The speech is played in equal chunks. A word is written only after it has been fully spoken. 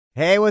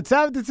Hey, what's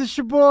up? This is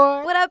your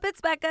boy. What up? It's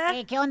Becca.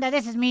 Hey, ¿qué onda?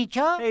 This is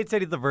Micho. Hey, it's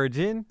Eddie the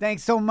Virgin.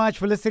 Thanks so much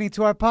for listening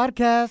to our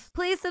podcast.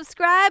 Please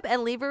subscribe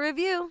and leave a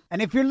review.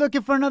 And if you're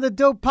looking for another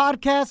dope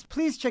podcast,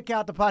 please check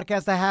out the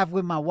podcast I have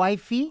with my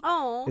wifey.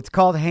 Oh. It's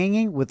called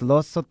Hanging with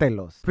Los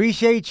Sotelos.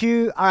 Appreciate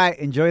you. All right,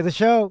 enjoy the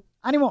show.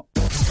 Ánimo.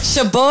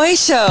 Shaboy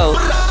Show.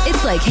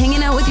 It's like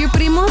hanging out with your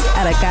primos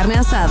at a carne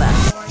asada.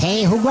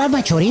 Hey, who grabbed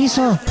my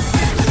chorizo?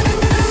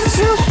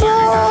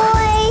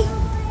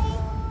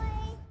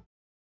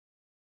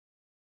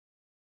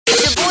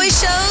 Shaboy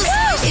shows.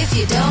 If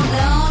you don't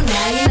know,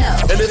 now you know.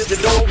 And if you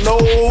don't know,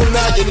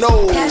 now you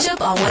know. Catch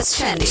up on what's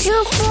trending.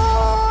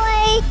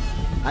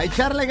 A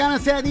echarle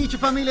ganas se ha dicho,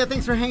 familia.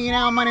 Thanks for hanging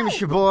out. My name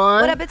is your boy.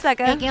 What up? It's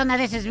Becca. Hey, ¿qué onda?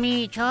 This is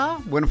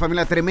Micho. Bueno,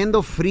 familia,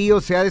 tremendo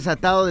frío se ha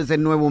desatado desde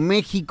Nuevo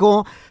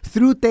México,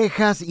 through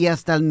Texas y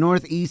hasta el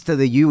northeast of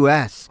the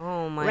U.S.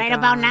 Oh my Right gosh.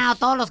 about now,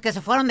 todos los que se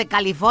fueron de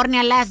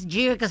California last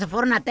year, que se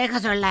fueron a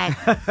Texas, are like,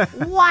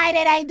 why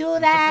did I do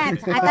that?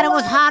 I thought it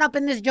was hot up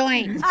in this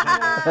joint.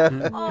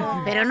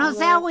 Pero no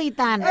se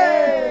agüitan.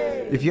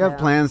 If you have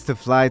plans to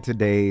fly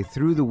today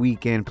through the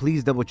weekend,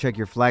 please double check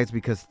your flights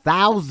because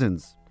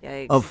thousands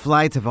Yikes. of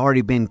flights have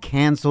already been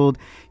canceled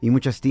y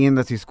muchas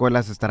tiendas y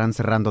escuelas estarán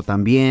cerrando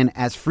también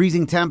as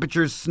freezing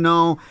temperatures,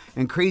 snow,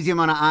 and crazy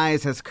amount of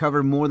ice has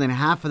covered more than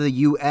half of the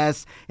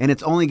U.S. and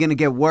it's only going to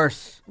get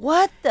worse.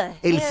 What the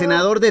El hell?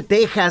 senador de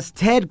Texas,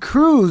 Ted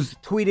Cruz,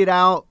 tweeted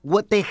out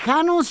what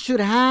Tejanos should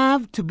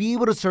have to be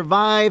able to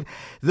survive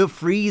the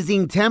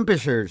freezing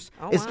temperatures,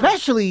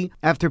 especially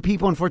after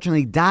people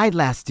unfortunately died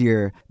last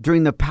year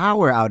during the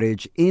power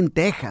outage in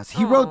Texas.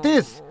 He wrote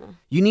this.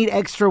 You need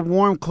extra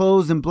warm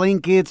clothes and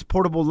blankets,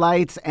 portable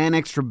lights, and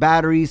extra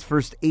batteries,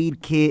 first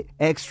aid kit,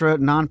 extra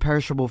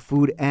non-perishable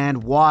food,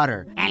 and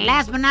water. And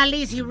last but not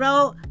least, he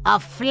wrote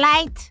a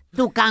flight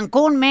to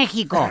Cancun,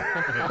 Mexico.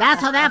 That's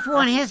how that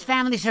fool and his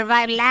family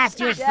survived last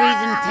year's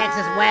freezing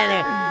Texas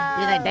weather.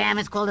 He's like, damn,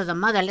 it's cold as a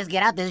mother. Let's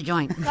get out this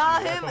joint.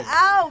 Call him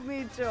out,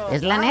 Micho.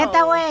 Es la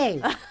neta,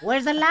 güey.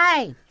 Where's the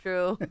lie?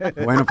 True.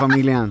 Bueno,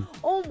 familia.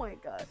 Oh my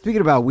God.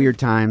 Speaking about weird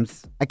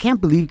times, I can't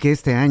believe que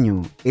este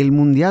año el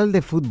Mundial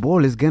de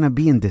Fútbol is gonna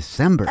be in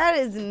December. That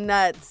is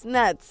nuts.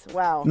 Nuts.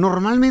 Wow.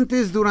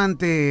 Normalmente es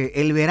durante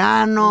el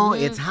verano,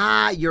 it's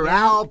hot, you're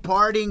out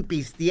partying,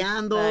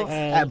 pisteando,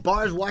 at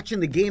bars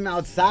watching the game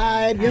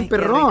outside, bien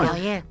perrón. rico,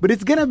 yeah. But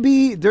it's gonna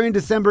be during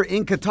December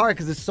in Qatar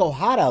because it's so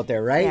hot out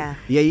there, right? Yeah.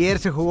 Y ayer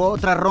se jugó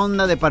otra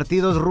ronda de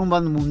partidos rumbo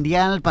al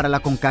Mundial para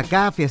la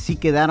CONCACAF y así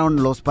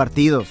quedaron los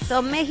partidos.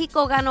 So,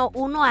 México ganó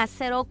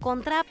 1-0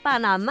 contra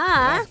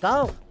Panamá. Let's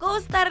go.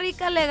 Costa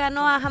Rica le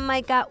ganó a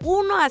Jamaica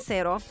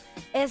 1-0.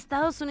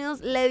 Estados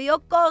Unidos le dio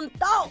con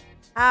todo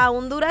a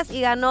Honduras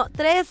y ganó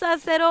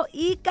 3-0.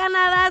 Y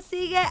Canadá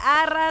sigue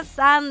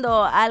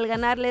arrasando al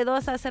ganarle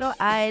 2-0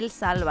 a El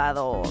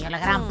Salvador. Y a la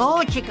gran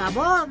chica,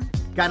 boom.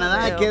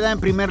 Canadá queda en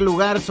primer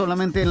lugar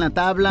solamente en la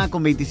tabla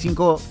con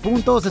 25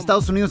 puntos.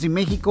 Estados Unidos y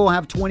México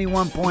have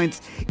 21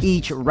 points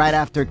each right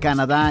after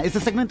Canadá. Este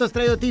segmento es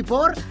traído a ti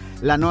por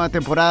la nueva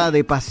temporada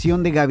de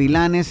Pasión de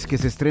Gavilanes que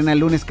se estrena el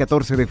lunes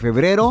 14 de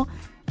febrero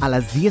a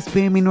las 10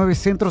 p.m. y 9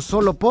 centro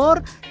solo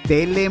por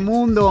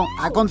Telemundo.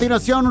 A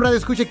continuación, un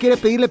radioescucha quiere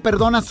pedirle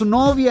perdón a su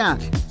novia.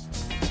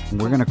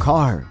 We're gonna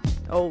call her.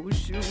 Oh,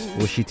 shoot.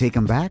 Will she take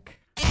him back?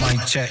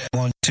 Mic check,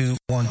 1, 2,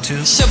 1,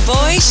 2.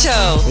 Shaboy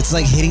Show. It's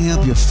like hitting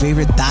up your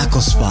favorite taco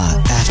spot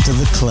after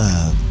the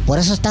club. Por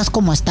eso estás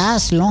como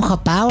estás, Lonja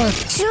Power.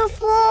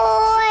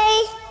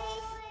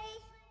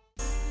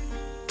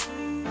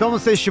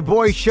 Somos el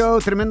Shaboy Show,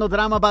 tremendo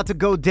drama about to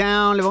go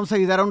down. Le vamos a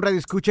ayudar a un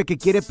radioescucha que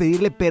quiere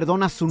pedirle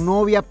perdón a su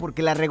novia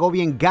porque la regó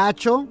bien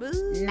gacho.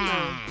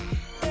 Nah.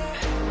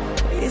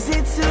 Is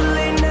it too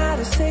late now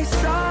to say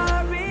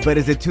sorry? But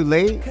is it too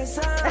late? Is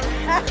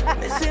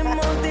it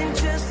more than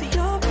just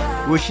your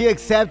body? Will she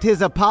accept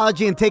his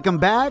apology and take him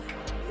back?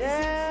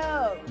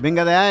 Yeah.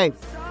 Venga de ahí.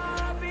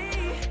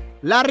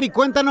 Larry,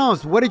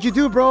 cuéntanos. What did you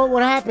do, bro?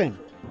 What happened?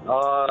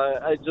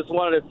 I just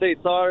wanted to say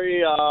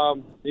sorry.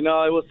 It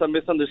was a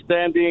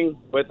misunderstanding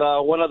with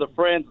one of the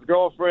friends'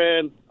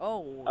 girlfriend.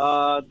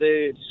 Oh.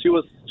 She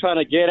was trying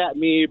to get at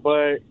me,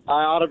 but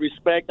out of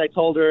respect, I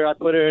told her, I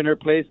put her in her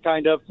place,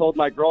 kind of, told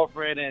my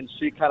girlfriend, and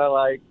she kind of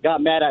like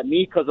got mad at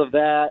me because of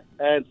that.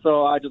 And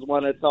so I just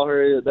want to tell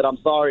her that I'm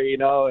sorry,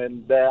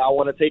 and that I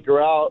want to take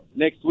her out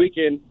next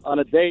weekend on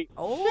a date.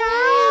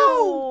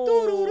 Oh.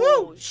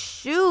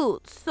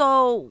 Shoot.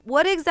 So,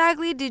 what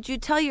exactly did you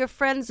tell your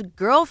friend's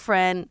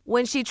girlfriend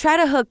when she tried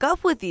to hook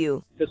up with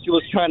you? Because she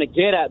was trying to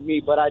get at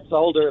me, but I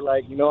told her,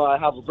 I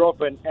have a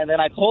girlfriend. And then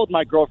I told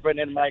my girlfriend,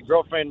 and my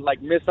girlfriend,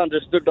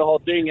 misunderstood the whole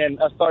thing and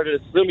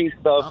started assuming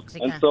stuff.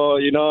 Toxica. And so,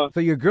 So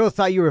your girl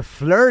thought you were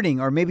flirting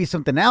or maybe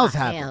something else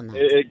Hell happened. no.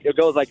 it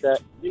goes like that.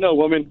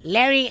 Woman.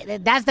 Larry,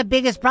 that's the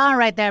biggest problem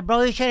right there,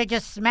 bro. You should have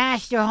just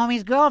smashed your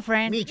homie's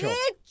girlfriend. Micho.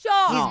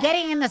 Sure. He's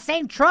getting in the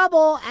same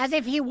trouble as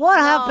if he would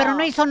have, pero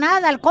no hizo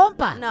nada el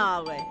compa.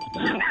 No, güey.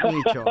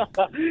 Micho.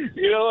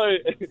 You know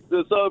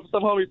what?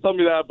 Some homies told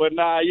me that, but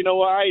nah, you know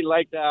what? I ain't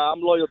like that.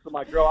 I'm loyal to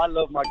my girl. I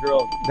love my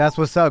girl. That's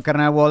what's up,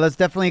 carnal. Well, let's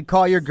definitely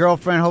call your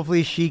girlfriend.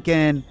 Hopefully she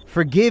can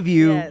forgive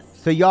you. Yes.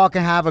 So y'all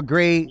can have a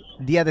great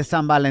Dia de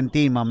San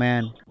Valentin, my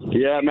man.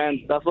 Yeah,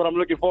 man. That's what I'm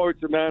looking forward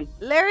to, man.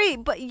 Larry,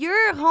 but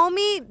your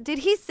homie, did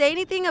he say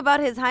anything about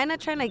his hyena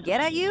trying to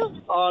get at you?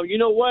 You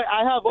know what?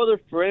 I have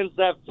other friends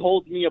that have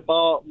told me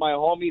about my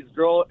homie's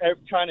girl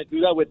trying to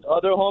do that with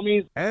other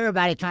homies.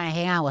 Everybody trying to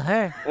hang out with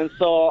her. And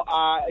so,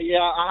 I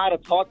had a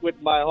talk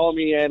with my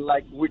homie, and,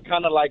 like, we're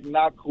kind of, like,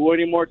 not cool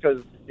anymore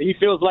because he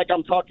feels like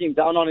I'm talking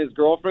down on his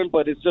girlfriend,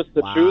 but it's just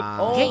the truth.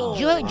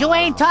 You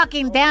ain't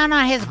talking down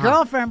on his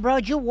girlfriend, bro.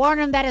 You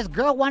warned him that his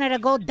girl wanted to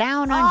go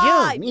down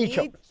on you.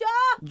 Micho.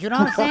 You know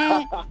what I'm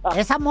saying?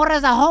 Esa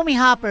morra's a homie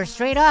hopper,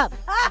 straight up.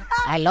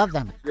 I love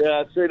them.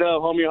 Yeah, straight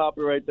up homie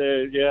hopper right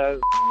there. Yeah.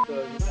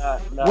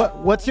 Nah.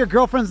 What's your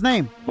girlfriend's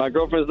name? My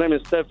girlfriend's name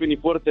is Stephanie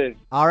Fuerte.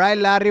 All right,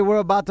 Larry, we're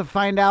about to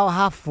find out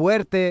how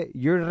fuerte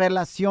your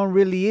relación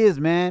really is,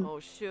 man. Oh,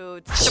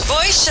 shoot.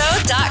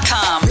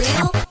 ShaboyShow.com.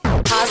 Real,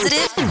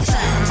 positive,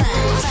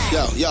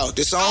 fun. Yo,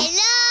 this song?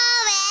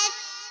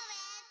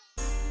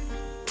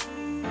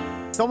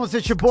 Somos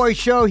el Shaboy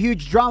Show.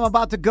 Huge drama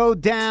about to go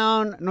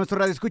down. Nuestro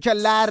radioescucha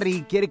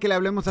Larry quiere que le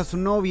hablemos a su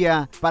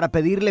novia para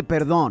pedirle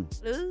perdón.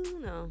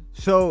 No.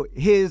 So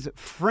his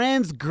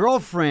friend's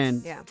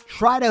girlfriend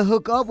tried to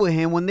hook up with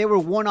him when they were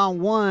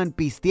one-on-one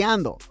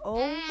pisteando.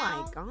 Oh,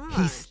 my God.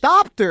 He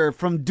stopped her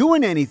from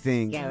doing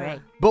anything. Yeah,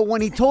 right. But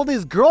when he told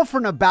his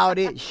girlfriend about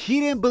it, she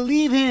didn't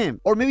believe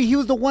him. Or maybe he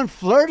was the one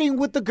flirting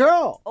with the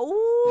girl.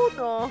 Oh,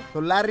 no. So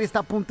Larry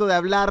está a punto de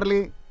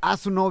hablarle a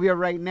su novia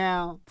right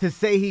now to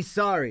say he's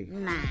sorry.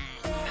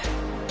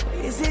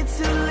 Is it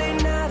too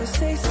late now to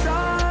say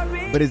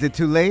sorry? But is it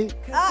too late?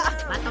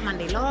 Pato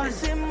mandilón.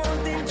 Is it more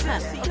than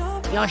just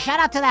your Yo, shout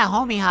out to that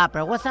homie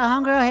hopper. What's up,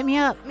 homegirl? Hit me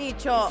up.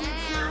 Micho.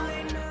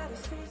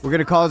 We're going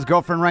to call his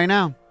girlfriend right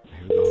now.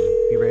 Here we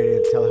go. Be ready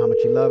to tell her how much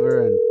you love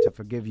her and to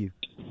forgive you.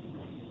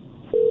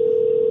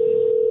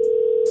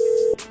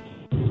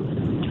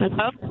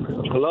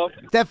 Hello?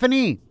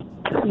 Stephanie.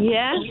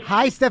 Yeah?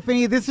 Hi,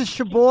 Stephanie. This is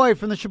Shaboy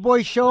from the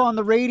Shaboy Show on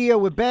the radio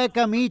with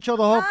Becca, Micho,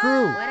 the whole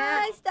crew.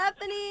 Hi,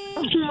 Stephanie.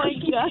 Oh, my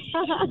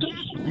God.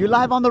 You're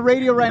live on the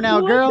radio right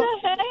now, girl.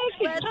 What the heck?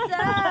 What's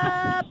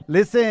up?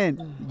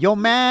 Listen, your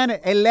man,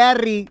 El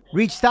Larry,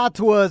 reached out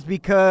to us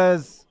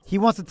because he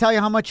wants to tell you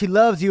how much he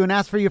loves you and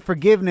ask for your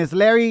forgiveness.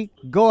 Larry,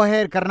 go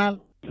ahead, carnal.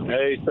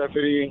 Hey,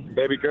 Stephanie,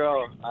 baby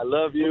girl, I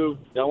love you.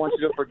 I want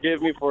you to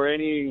forgive me for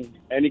any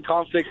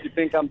conflicts you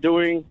think I'm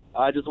doing.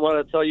 I just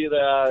want to tell you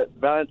that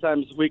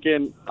Valentine's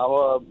weekend, I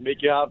will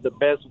make you have the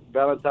best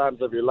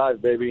Valentine's of your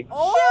life, baby. You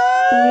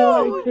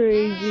are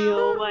crazy.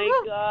 Oh, my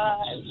God.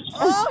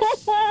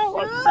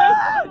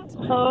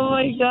 Oh,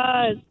 my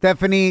God.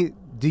 Stephanie,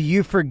 do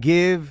you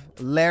forgive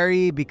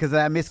Larry because of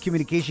that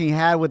miscommunication he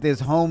had with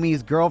his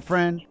homie's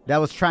girlfriend that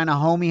was trying to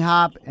homie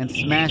hop and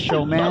smash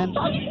your man?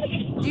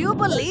 Do you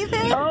believe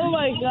him? Oh,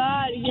 my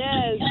God.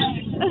 Yes.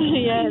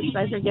 Yes,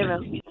 I forgive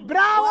him.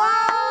 Bravo!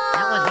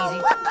 That was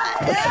easy.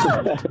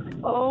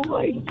 Oh,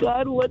 my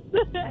God. What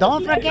the heck?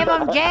 Don't forgive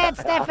him yet,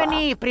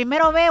 Stephanie.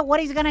 Primero ve what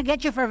he's going to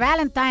get you for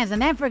Valentine's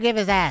and then forgive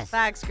his ass.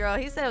 Facts, girl.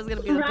 He said it was going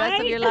to be the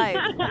best of your life.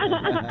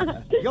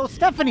 Yo,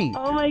 Stephanie.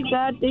 Oh, my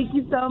God. Thank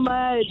you so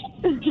much.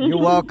 You're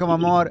welcome,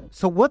 amor.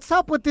 So what's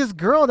up with this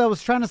girl that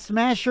was trying to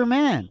smash your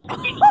man?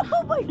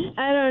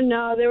 I don't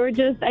know. They were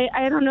just,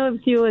 I don't know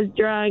if she was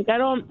drunk.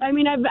 I've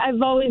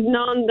always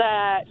known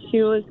that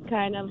she was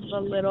kind of a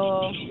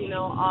little,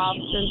 off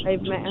since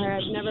I've met her.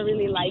 I've never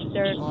really liked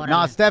her.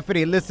 No,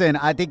 Stephanie, listen,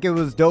 I think it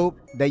was dope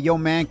that your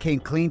man came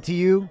clean to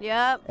you.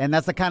 Yep. And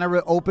that's the kind of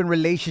open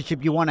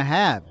relationship you want to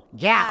have.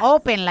 Yeah,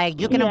 open, like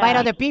you can invite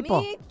other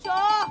people.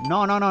 Micho.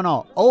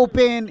 No.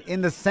 Open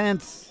in the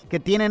sense que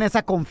tienen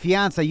esa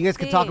confianza. You guys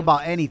can talk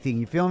about anything.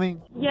 You feel me?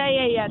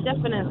 Yeah,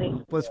 definitely.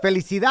 Pues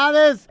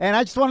felicidades. And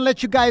I just want to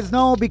let you guys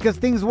know because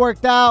things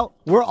worked out.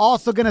 We're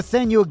also going to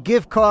send you a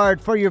gift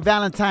card for your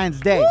Valentine's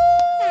Day.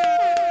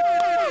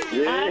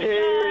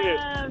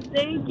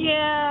 Thank you.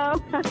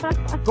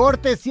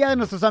 Cortesía de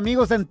nuestros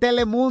amigos en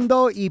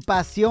Telemundo y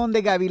Pasión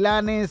de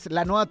Gavilanes.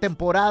 La nueva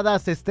temporada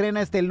se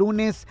estrena este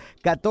lunes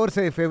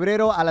 14 de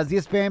febrero a las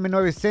 10 p.m.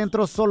 9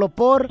 Centro, solo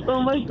por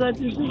Oh my God.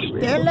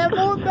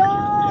 Telemundo.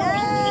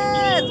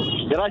 Yes.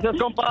 Gracias,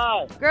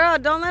 compa. Girl,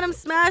 don't let him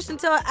smash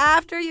until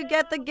after you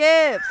get the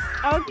gifts.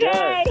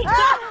 Okay.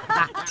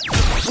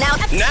 Now,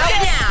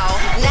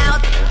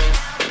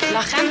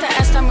 La gente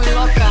está muy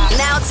loca.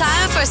 now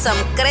time for some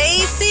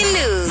crazy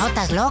news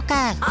Notas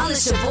locas. on the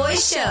Shaboy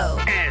Show.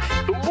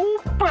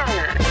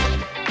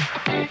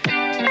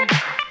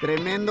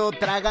 Tremendo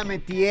trágame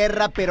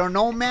tierra, pero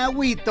no me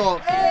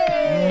agüito.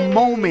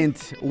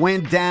 Moment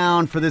went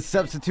down for the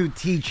substitute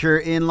teacher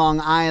in Long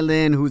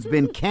Island who's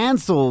been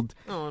canceled.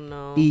 Oh,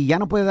 no. Y ya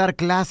no puede dar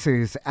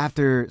clases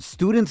after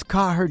students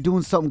caught her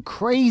doing something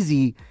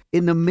crazy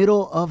in the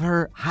middle of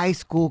her high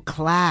school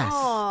class.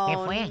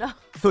 ¿Qué fue? No.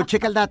 So,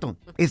 checa el dato.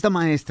 Esta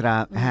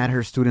maestra had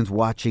her students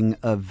watching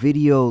a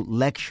video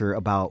lecture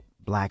about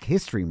Black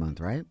History Month,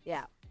 right?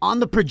 Yeah. On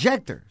the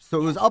projector.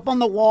 So it was up on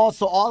the wall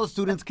so all the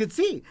students could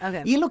see.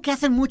 Okay. Y lo que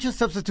hacen muchos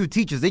substitute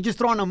teachers, they just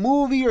throw on a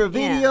movie or a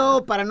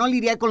video para no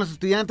lidiar con los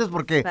estudiantes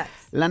porque, Facts.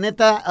 la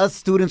neta, us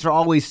students are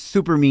always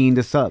super mean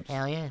to subs.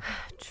 Hell yeah.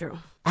 True.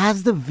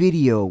 As the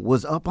video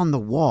was up on the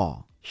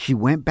wall, she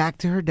went back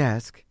to her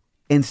desk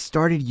and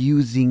started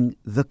using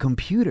the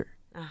computer.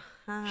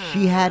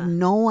 She had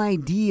no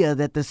idea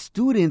that the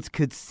students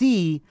could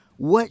see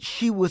what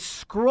she was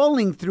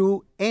scrolling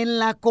through en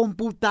la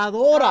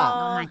computadora.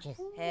 No manches.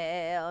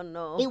 Hell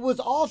no. It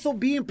was also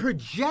being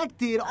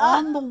projected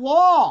on the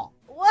wall.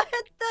 What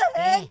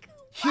the heck?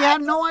 She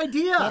had no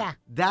idea. Mira.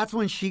 That's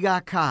when she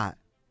got caught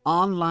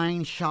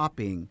online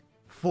shopping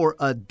for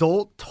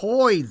adult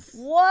toys.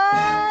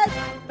 What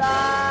the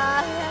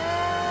heck?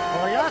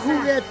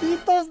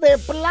 Juguetitos de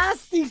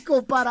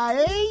plástico para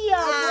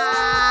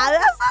ella.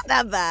 That's not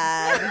that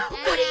bad.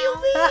 What do you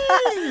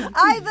mean?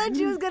 I thought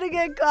she was gonna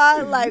get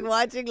caught like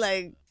watching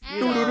like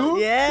Doo-doo-doo?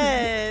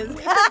 yes.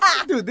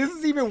 Dude, this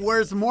is even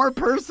worse, more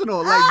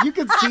personal. Like, you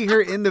could see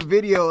her in the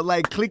video,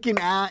 like, clicking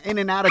out, in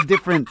and out of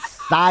different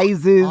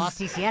sizes, Oh,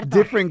 sí, cierto.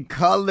 different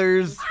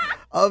colors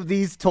of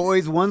these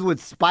toys. Ones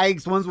with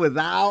spikes, ones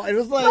without. It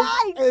was like,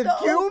 it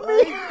killed me.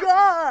 Oh my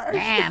God.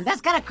 Damn,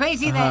 that's kind of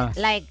crazy that,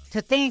 like,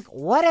 to think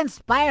what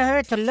inspired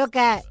her to look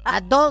at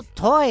adult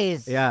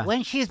toys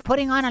when she's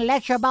putting on a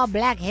lecture about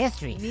Black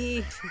history.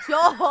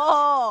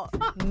 Micho.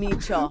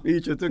 Micho.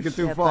 Bicho, took it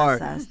too Te far.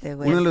 pasaste,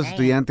 güey. Uno de los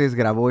estudiantes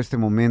grabó este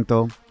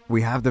momento.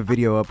 We have the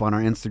video up on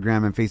our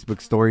Instagram and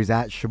Facebook stories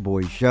at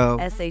Shaboy Show.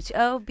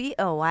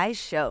 SHOBOY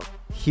show.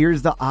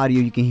 Here's the audio.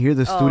 You can hear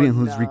the student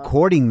who's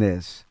recording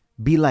this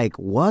be like,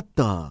 what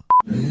the?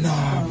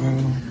 Nah, bro.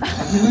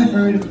 I've never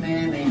heard of a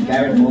man named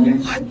Garrett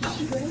Morgan. What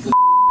the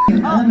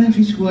In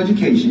elementary school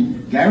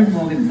education, Garrett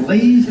Morgan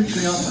blazed a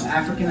trail for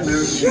African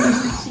American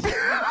gymnastics.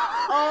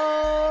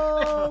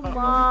 Oh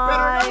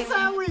my.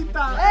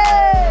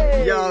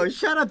 Hey! Yo,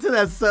 shout out to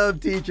that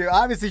sub teacher.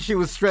 Obviously, she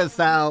was stressed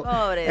out.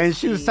 And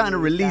she was trying to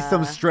release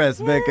some stress,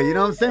 Becca. You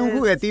know what I'm saying? Un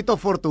juguetito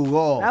for tu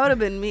go. That would have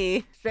been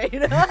me.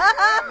 Straight up.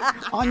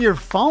 On your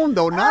phone,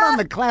 though, not on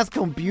the class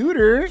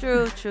computer.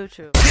 True.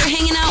 You're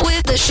hanging out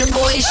with the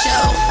Shaboy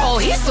Show. Oh,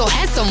 he's so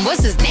handsome.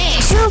 What's his name?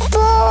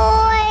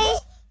 Shaboy.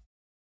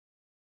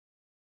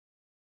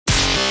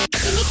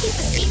 Can you keep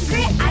a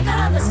secret? I got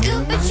all the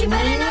scoop, but you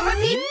better not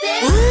repeat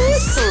this. Ooh,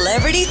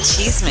 Celebrity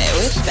Cheesemate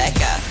with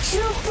Becca.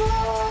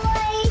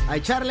 Ay,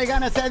 charle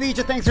ganas, se ha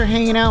dicho. Thanks for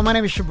hanging out. My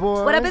name is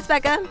Shaboy. What up, it's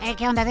Becca. Hey,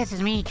 ¿qué onda? This is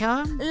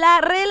Micho.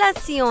 La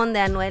relación de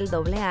Anuel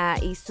AA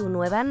y su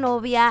nueva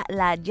novia,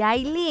 la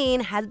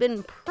Yailin, has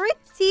been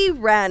pretty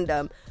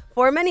random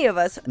for many of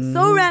us.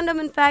 So random,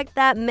 in fact,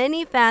 that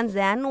many fans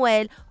de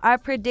Anuel are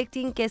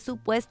predicting que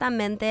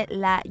supuestamente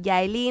la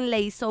Yailin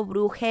le hizo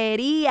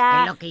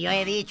brujería. Es lo que yo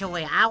he dicho,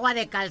 güey. Agua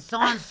de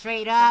calzón,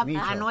 straight up.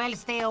 Anuel,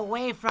 stay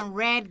away from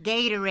red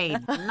Gatorade.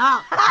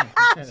 No.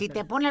 Si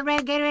te pone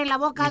red Gatorade en la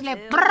boca, hazle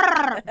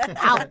prrr.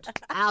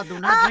 Out. Do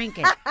not drink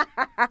it.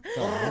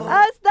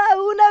 Hasta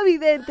una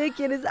vidente,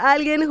 quien is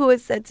alguien who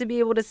is said to be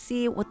able to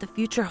see what the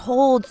future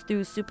holds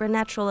through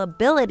supernatural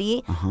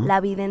ability, la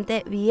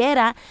vidente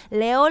Viera,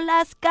 leo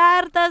las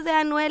cartas de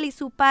Anuel y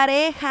su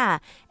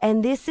pareja.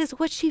 And this is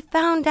what she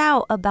found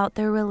out about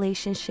their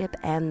relationship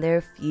and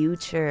their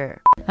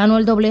future.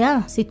 Anuel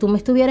AA, si tú me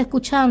estuvieras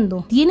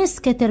escuchando,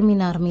 tienes que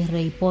terminar, mi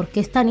rey, porque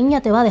esta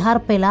niña te va a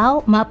dejar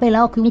pelado, más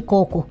pelado que un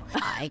coco.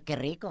 Ay, qué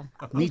rico.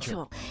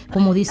 Micho.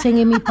 Como dicen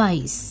en mi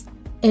país,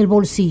 el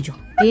bolsillo.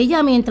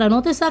 Ella, mientras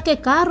no te saque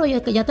carro y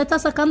el que ya te está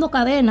sacando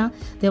cadena,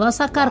 te va a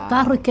sacar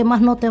carro y qué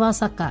más no te va a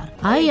sacar.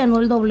 Ay,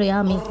 Anuel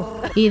AA,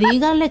 mijo. Y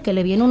díganle que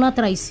le viene una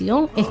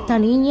traición. Esta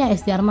niña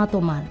es de arma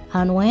tomar.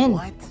 Anuel,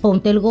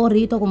 ponte el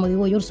gorrito, como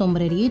digo yo, el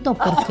sombrerito,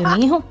 porque,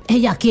 mijo,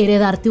 ella quiere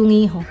darte un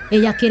hijo.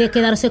 Ella quiere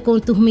quedarse con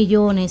tus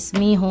millones,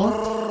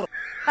 mijo.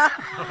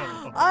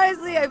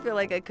 Honestly, I feel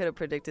like I could have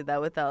predicted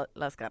that without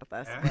las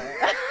cartas.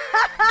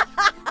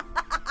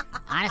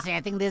 Honestly,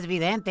 I think this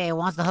vidente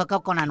wants to hook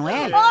up con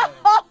Anuel.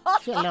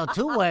 She's a little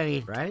too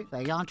worried. Right?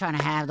 Like, yo, I'm trying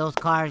to have those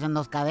cars and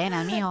those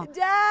cadenas, mijo.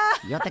 Ya.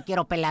 Yo te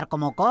quiero pelar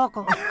como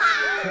coco.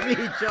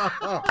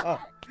 Micho.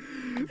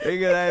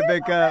 Think of that,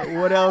 Becca.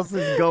 What else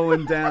is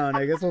going down?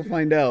 I guess we'll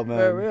find out, man.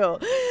 For real.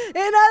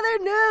 In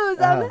other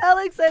news, I'm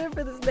hella excited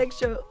for this next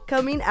show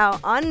coming out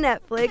on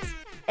Netflix.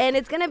 And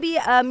it's going to be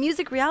a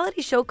music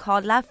reality show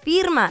called La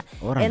Firma,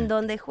 Órale. en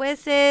donde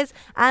jueces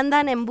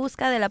andan en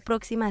busca de la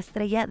próxima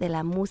estrella de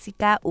la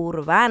música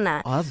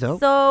urbana. Oh, that's dope.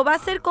 So, va a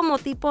ser como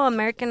tipo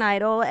American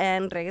Idol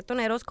en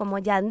reggaetoneros como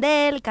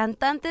Yandel,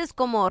 cantantes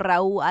como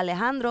Raúl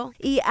Alejandro,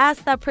 y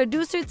hasta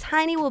producer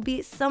Tiny will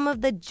be some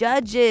of the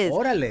judges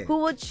Órale. who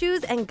will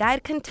choose and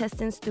guide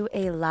contestants through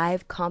a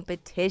live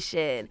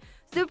competition.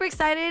 Super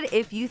excited.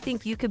 If you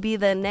think you could be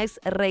the next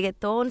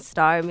reggaeton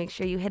star, make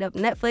sure you hit up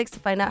Netflix to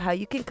find out how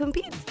you can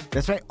compete.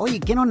 That's right. Oye,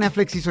 ¿qué no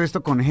Netflix hizo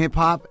esto con hip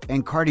hop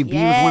and Cardi B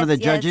was one of the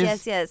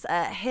judges? Yes.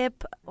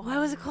 What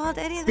was it called,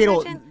 Eddie?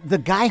 Pero the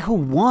guy who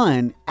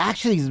won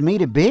actually has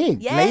made it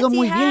big. Yes, Le ha ido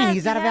muy he bien. has,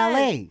 He's he out of has.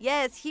 LA.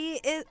 Yes, he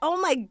is. Oh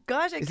my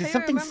gosh, I Is can't it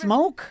something remember.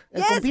 Smoke?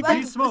 Yes,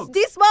 D-Smoke.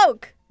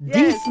 D-Smoke.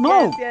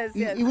 D-Smoke. Yes.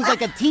 He was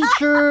like a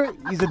teacher.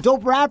 He's a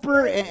dope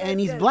rapper, and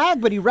he's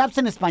black, but he raps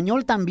in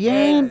español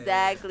también.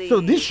 Exactly.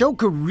 So this show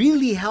could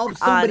really help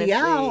somebody Honestly.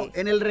 out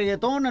en el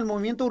reggaetón, el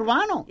movimiento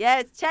urbano.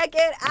 Yes, check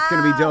it out. It's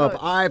going to be dope.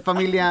 All right,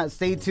 familia,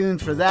 stay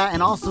tuned for that.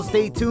 And also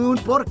stay tuned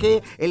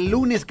porque el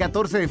lunes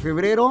 14 de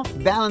febrero,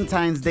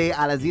 Valentine's Day,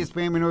 a las 10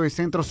 p.m. 9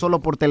 Centro, solo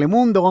por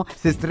Telemundo,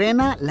 se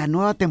estrena la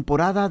nueva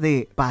temporada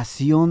de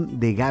Pasión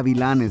de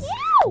Gavilanes.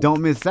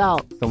 Don't miss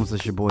out. Estamos a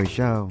Shaboy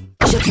Show.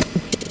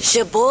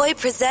 Shaboy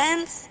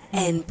presents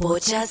En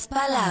Pochas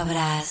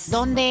Palabras.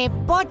 Donde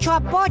pocho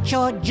a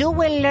pocho, you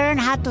will learn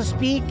how to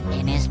speak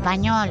en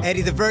español.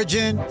 Eddie the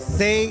Virgin,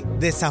 say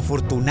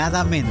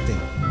desafortunadamente.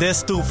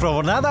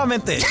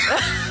 Desafortunadamente.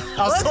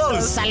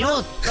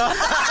 Salud.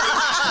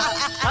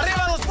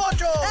 ¡Arriba los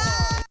pochos!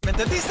 ¿Me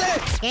entendiste?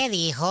 ¿Qué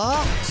dijo?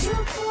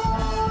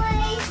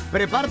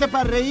 Prepárate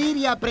para reír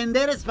y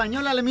aprender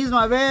español a la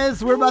misma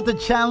vez. We're about to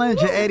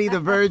challenge Eddie the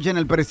Virgin,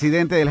 el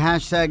presidente del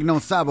hashtag No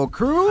Sabo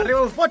Crew, ¡Arriba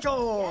los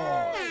pochos!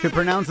 to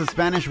pronounce a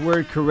Spanish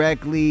word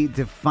correctly,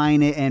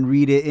 define it, and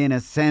read it in a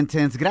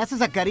sentence.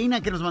 Gracias a Karina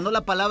que nos mandó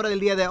la palabra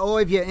del día de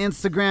hoy via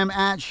Instagram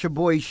at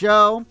Shaboy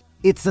Show.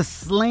 It's a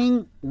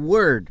slang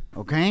word,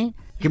 ¿ok?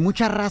 Que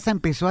mucha raza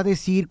empezó a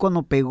decir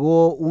cuando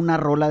pegó una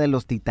rola de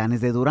los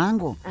Titanes de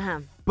Durango.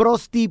 Ajá.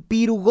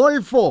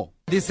 Prostipirugolfo.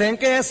 Dicen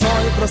que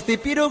soy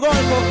prostipirugolfo,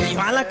 y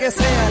ojalá que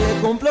sea, le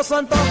cumplo su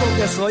antojo,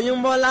 que soy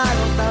un volado,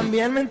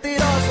 también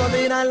mentiroso,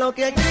 dirán lo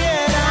que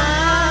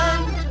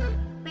quieran,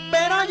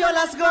 pero yo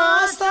las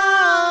gozo.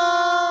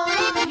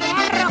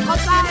 ¡Hierro,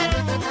 compadre!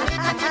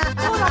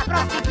 ¡Puro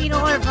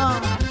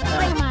prostipirugolfo!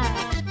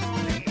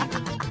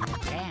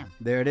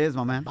 There it is,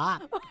 my man.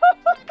 Bob.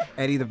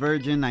 Eddie the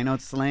Virgin, I know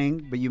it's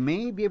slang, but you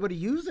may be able to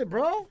use it,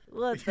 bro.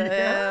 What the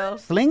hell?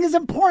 Slang is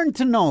important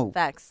to know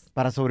Facts.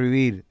 para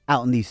sobrevivir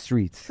out in these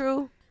streets.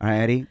 True. All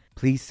right, Eddie,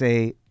 please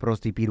say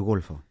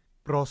prostipirugolfo.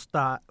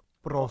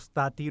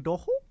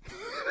 ¿Prostatirojo?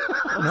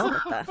 No.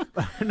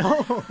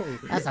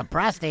 That's a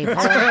prostate,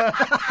 fool.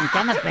 ¿En qué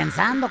andas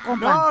pensando,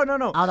 compa?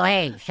 No. Although,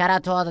 hey, shout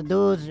out to all the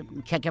dudes.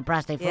 Check your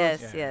prostate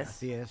first. Yes.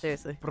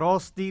 Seriously.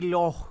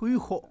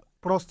 ¿Prostilojijo?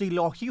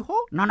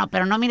 No,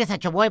 pero no mires a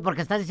Choboy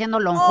porque estás diciendo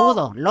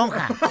lonjudo,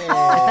 lonja.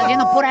 Estás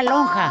diciendo pura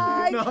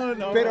lonja.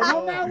 Pero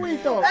no me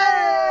agüito.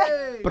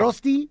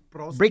 Prosti,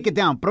 break it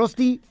down.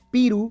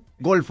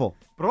 Prostipirugolfo.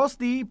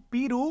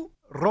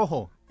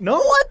 Prostipiru-rojo. No?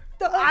 What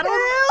the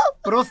hell?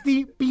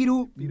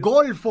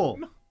 Prostipirugolfo.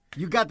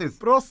 You got this.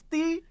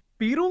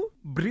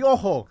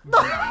 Prostipiru-briojo.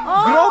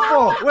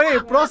 Grofo.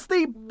 Wait,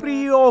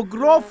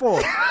 prostipriogrofo.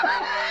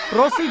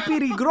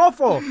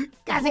 Prostipirigrofo.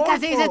 Casi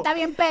dice, está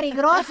bien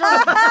peligroso.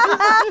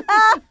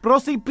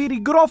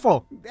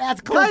 Prostipirigrofo. That's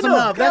close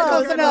enough.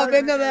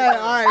 Venga there.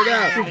 All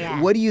right,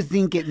 now. What do you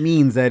think it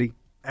means, Eddie?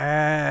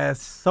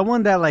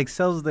 Someone that like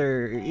sells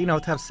their,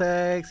 to have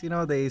sex,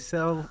 they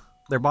sell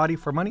their body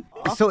for money.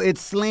 So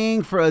it's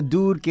slang for a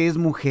dude que es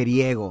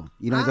mujeriego.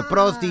 He's a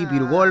prosti,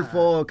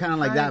 pirugolfo, kind of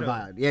like that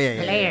vibe.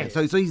 Yeah.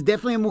 So he's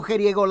definitely a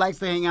mujeriego, likes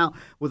to hang out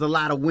with a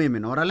lot of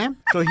women, órale?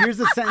 So here's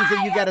the sentence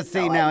that you got to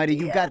say now, Eddie.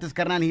 You got this,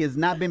 carnal. He has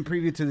not been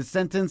privy to the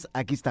sentence.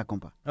 Aquí está,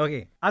 compa.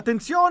 Okay.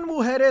 Atención,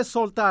 mujeres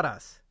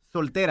solteras.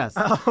 Solteras.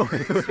 Oh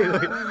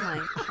my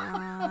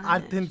God.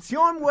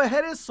 Atención,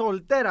 mujeres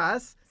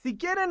solteras. Si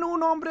quieren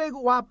un hombre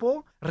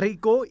guapo,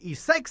 rico y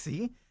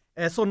sexy,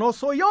 eso no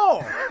soy yo.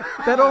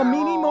 Pero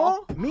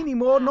mínimo,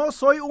 no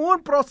soy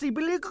un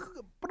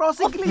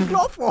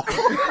prosiclógrafo.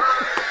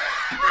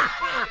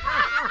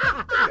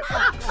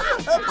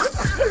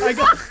 I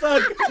got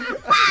stuck.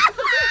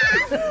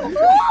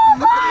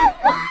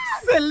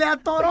 Se le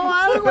atoró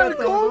algo al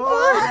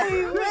compa.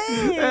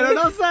 Pero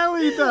no se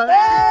agüita.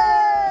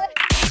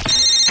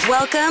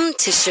 Welcome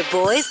to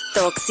Shaboy's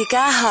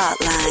Toxica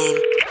Hotline.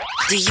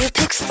 Do you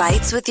pick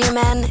fights with your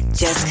men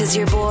just because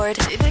you're bored?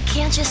 But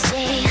can't you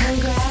say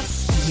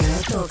Congrats,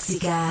 you're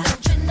Toxica.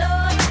 Don't you know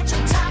that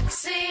you're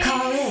toxic?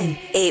 Call in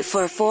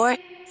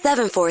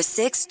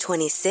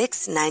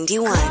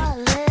 844-746-2691.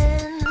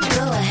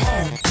 Go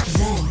ahead,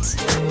 vent.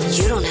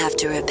 You don't have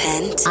to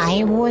repent.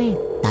 Ay, güey,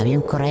 está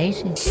bien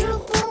crazy.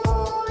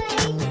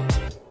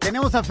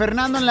 Tenemos a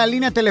Fernando en la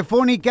línea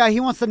telefónica. He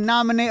wants to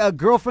nominate a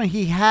girlfriend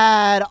he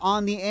had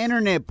on the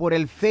internet por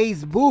el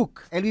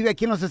Facebook. Él vive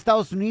aquí en los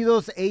Estados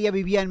Unidos. Ella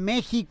vivía en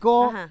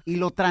México y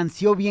lo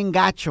transió bien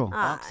gacho.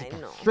 Ay,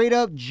 no. Straight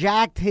up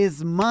jacked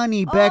his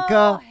money,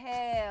 Becca. Oh,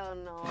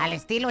 hell no. Al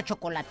estilo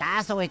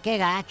chocolatazo, güey, qué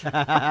gacho.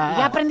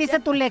 ¿Ya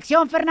aprendiste tu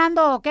lección,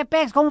 Fernando? ¿Qué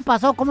pex? ¿Cómo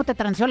pasó? ¿Cómo te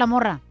transió la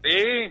morra?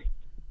 Sí,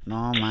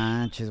 No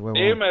manches, huevo.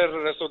 sí, me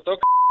resultó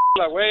que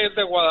la güey es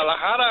de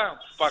Guadalajara,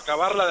 para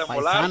acabarla de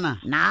molar.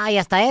 Paisana. No, y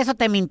hasta eso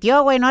te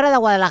mintió, güey. No era de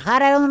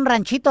Guadalajara, era de un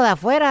ranchito de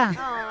afuera.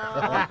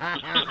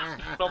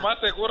 Lo más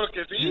seguro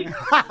que sí.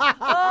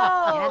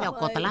 Era de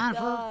Ocotlán,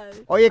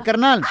 fue. Oye,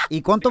 carnal,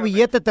 ¿y cuánto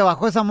billete te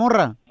bajó esa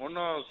morra?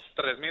 Unos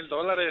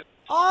 $3,000.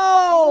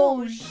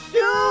 ¡Oh,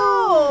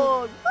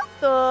 shoot!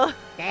 Puto.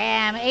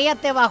 Damn, ella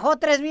te bajó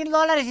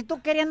 $3,000 y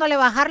tú queriéndole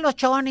bajar los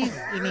chonis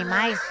y ni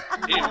más.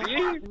 Y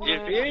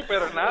sí,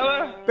 pero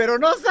nada. Pero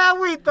no se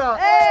agüita.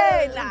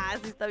 ¡Ey! Nah,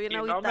 sí está bien Y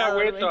agüitado, no me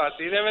agüito, güey.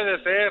 así debe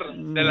de ser.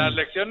 De las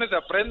lecciones se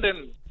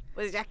aprenden.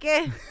 Pues ya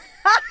que...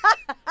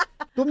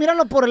 Tú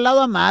míralo por el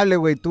lado amable,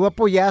 güey. Tú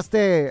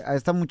apoyaste a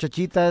esta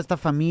muchachita, a esta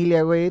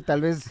familia, güey.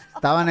 Tal vez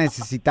estaba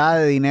necesitada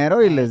de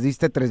dinero y les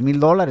diste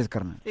 $3,000,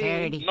 carnal.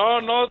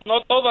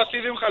 No todo así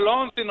de un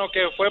jalón, sino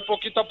que fue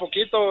poquito a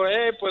poquito.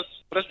 Pues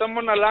préstame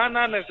una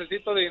lana,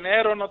 necesito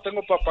dinero, no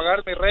tengo para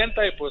pagar mi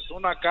renta. Y pues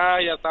uno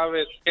acá, ya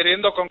sabes,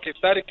 queriendo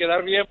conquistar y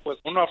quedar bien, pues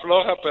uno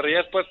afloja. Pero ya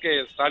después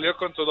que salió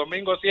con su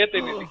domingo 7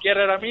 y ni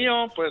siquiera era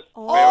mío, pues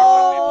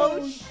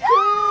peor.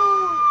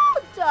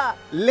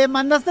 Le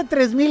mandaste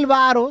 3,000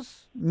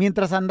 varos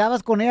mientras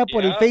andabas con ella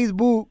por el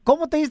Facebook.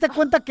 ¿Cómo te diste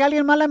cuenta que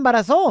alguien más la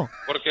embarazó?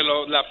 Porque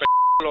lo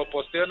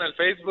posteó en el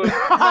Facebook. Yes,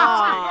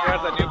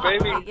 a new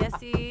baby. Ella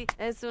sí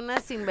es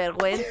una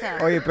sinvergüenza.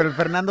 Oye, pero el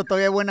Fernando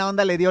todavía buena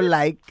onda le dio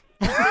like.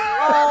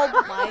 Oh,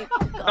 my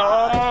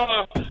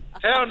God.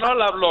 No,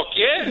 la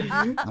bloqueé.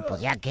 No,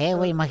 pues ya qué,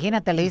 güey.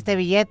 Imagínate, le diste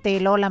billete y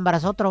luego la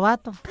embarazó otro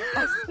vato.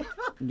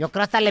 Yo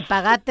creo hasta le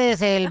pagaste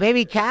el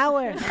baby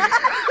shower.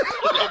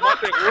 Lo más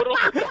seguro.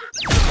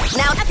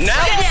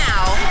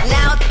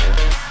 Now.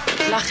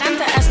 La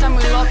gente está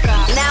muy loca.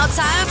 Now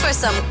time for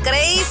some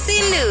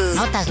crazy news.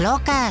 Notas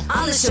locas.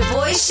 On the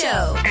Shaboy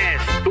Show.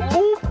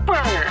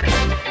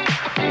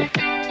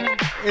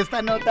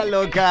 Esta nota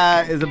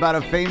loca is about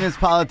a famous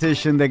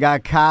politician that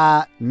got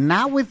caught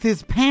not with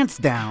his pants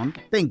down,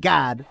 thank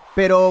God,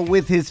 pero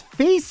with his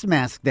face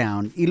mask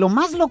down. Y lo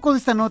más loco de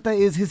esta nota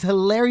is his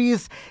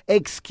hilarious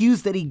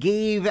excuse that he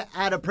gave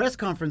at a press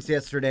conference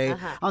yesterday.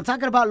 I'm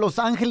talking about Los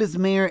Angeles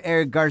Mayor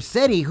Eric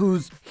Garcetti,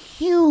 who's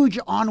huge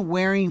on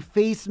wearing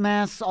face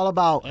masks, all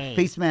about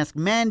face mask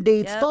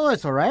mandates, todo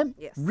eso, right?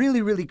 Yes.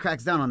 Really, really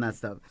cracks down on that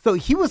stuff. So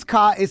he was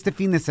caught este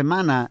fin de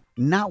semana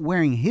not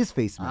wearing his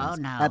face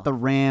mask at the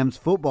Rams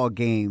football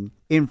game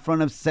in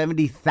front of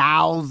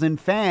 70,000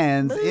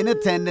 fans in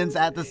attendance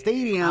at the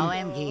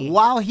stadium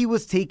while he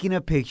was taking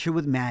a picture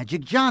with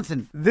Magic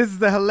Johnson. This is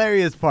the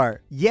hilarious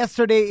part.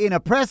 Yesterday in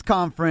a press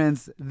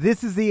conference,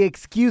 this is the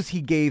excuse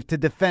he gave to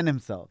defend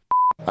himself.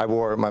 I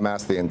wore my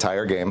mask the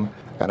entire game,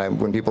 and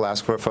when people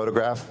ask for a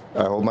photograph,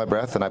 I hold my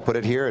breath and I put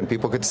it here and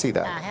people could see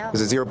that.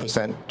 There's a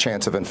 0%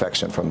 chance of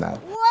infection from that.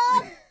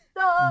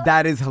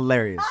 That is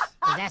hilarious.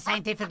 Is that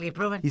scientifically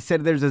proven? He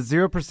said there's a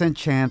 0%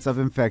 chance of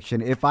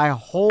infection if I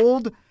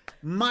hold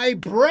my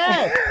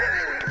breath.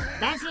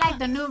 That's like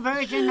the new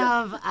version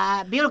of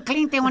Bill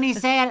Clinton when he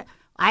said,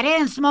 I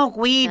didn't smoke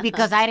weed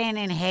because I didn't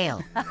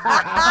inhale.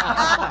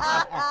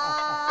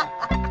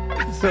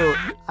 So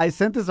I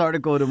sent this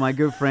article to my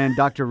good friend,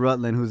 Dr.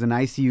 Rutland, who's an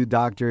ICU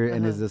doctor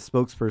and is a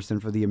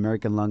spokesperson for the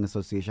American Lung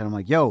Association. I'm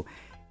like, yo,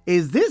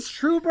 is this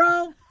true,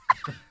 bro?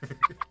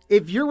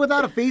 If you're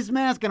without a face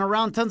mask and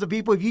around tons of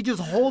people, if you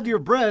just hold your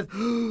breath,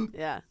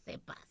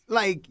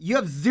 like you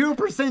have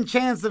 0%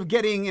 chance of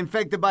getting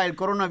infected by el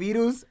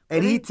coronavirus.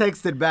 And he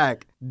texted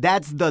back,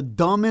 that's the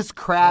dumbest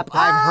crap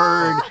I've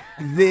heard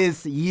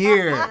this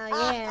year.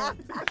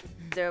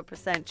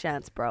 0%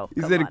 chance, bro.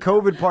 He said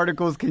COVID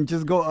particles can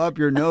just go up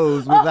your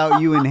nose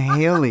without you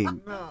inhaling.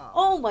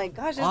 Oh my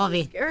gosh, that's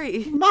so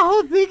scary. My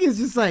whole thing is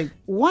just like,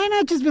 why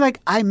not just be like,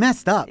 I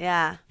messed up?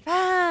 Yeah.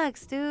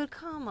 Facts, dude.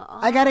 Come on.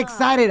 I got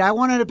excited. I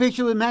wanted a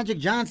picture with Magic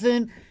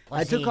Johnson.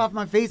 I took off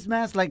my face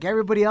mask like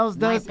everybody else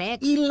does. Y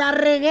la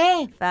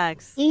regué.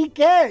 Facts. ¿Y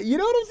qué? You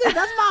know what I'm saying?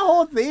 That's my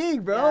whole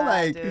thing, bro. Yeah,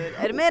 like, dude.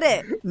 Admit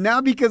it.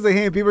 Now because of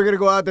him, people are going to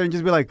go out there and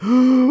just be like,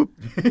 I'm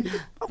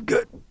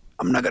good.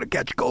 I'm not going to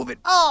catch COVID.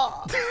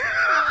 Oh.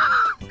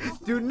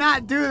 Do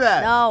not do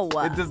that. No.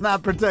 It does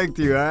not protect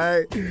you, all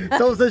right?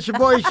 So it's the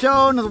Shaboy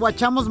Show. Nos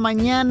guachamos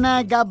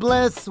mañana. God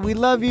bless. We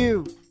love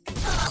you.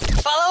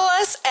 Follow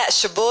us at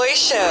Shaboy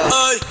Show.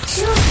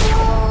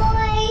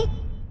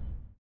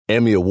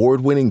 Emmy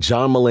award-winning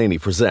John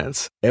Mulaney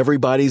presents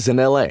Everybody's in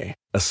L.A.,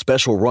 a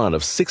special run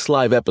of 6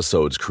 live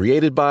episodes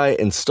created by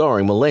and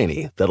starring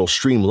Mulaney that'll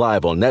stream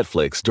live on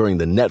Netflix during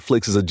the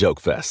Netflix is a Joke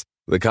Fest.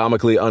 The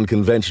comically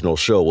unconventional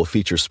show will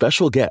feature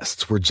special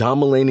guests where John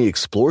Mulaney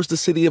explores the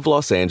city of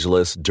Los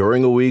Angeles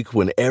during a week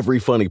when every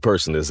funny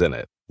person is in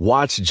it.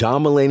 Watch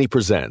John Mulaney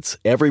Presents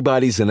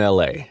Everybody's in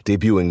L.A.,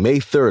 debuting May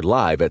 3rd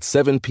live at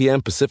 7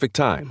 p.m. Pacific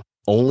Time,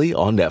 only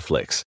on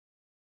Netflix.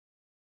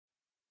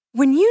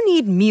 When you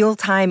need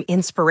mealtime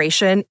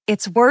inspiration,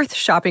 it's worth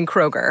shopping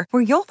Kroger,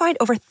 where you'll find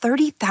over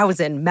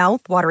 30,000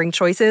 mouth-watering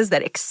choices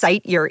that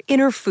excite your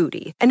inner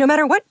foodie. And no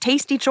matter what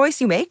tasty choice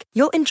you make,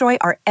 you'll enjoy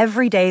our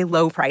everyday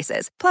low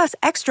prices, plus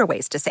extra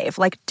ways to save,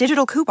 like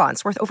digital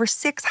coupons worth over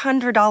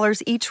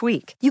 $600 each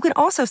week. You can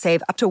also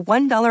save up to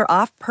 $1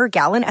 off per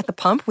gallon at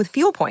the pump with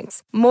fuel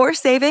points. More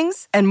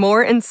savings and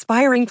more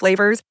inspiring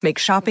flavors make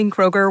shopping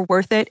Kroger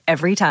worth it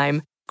every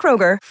time.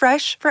 Kroger,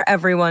 fresh for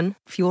everyone.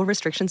 Fuel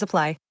restrictions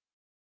apply.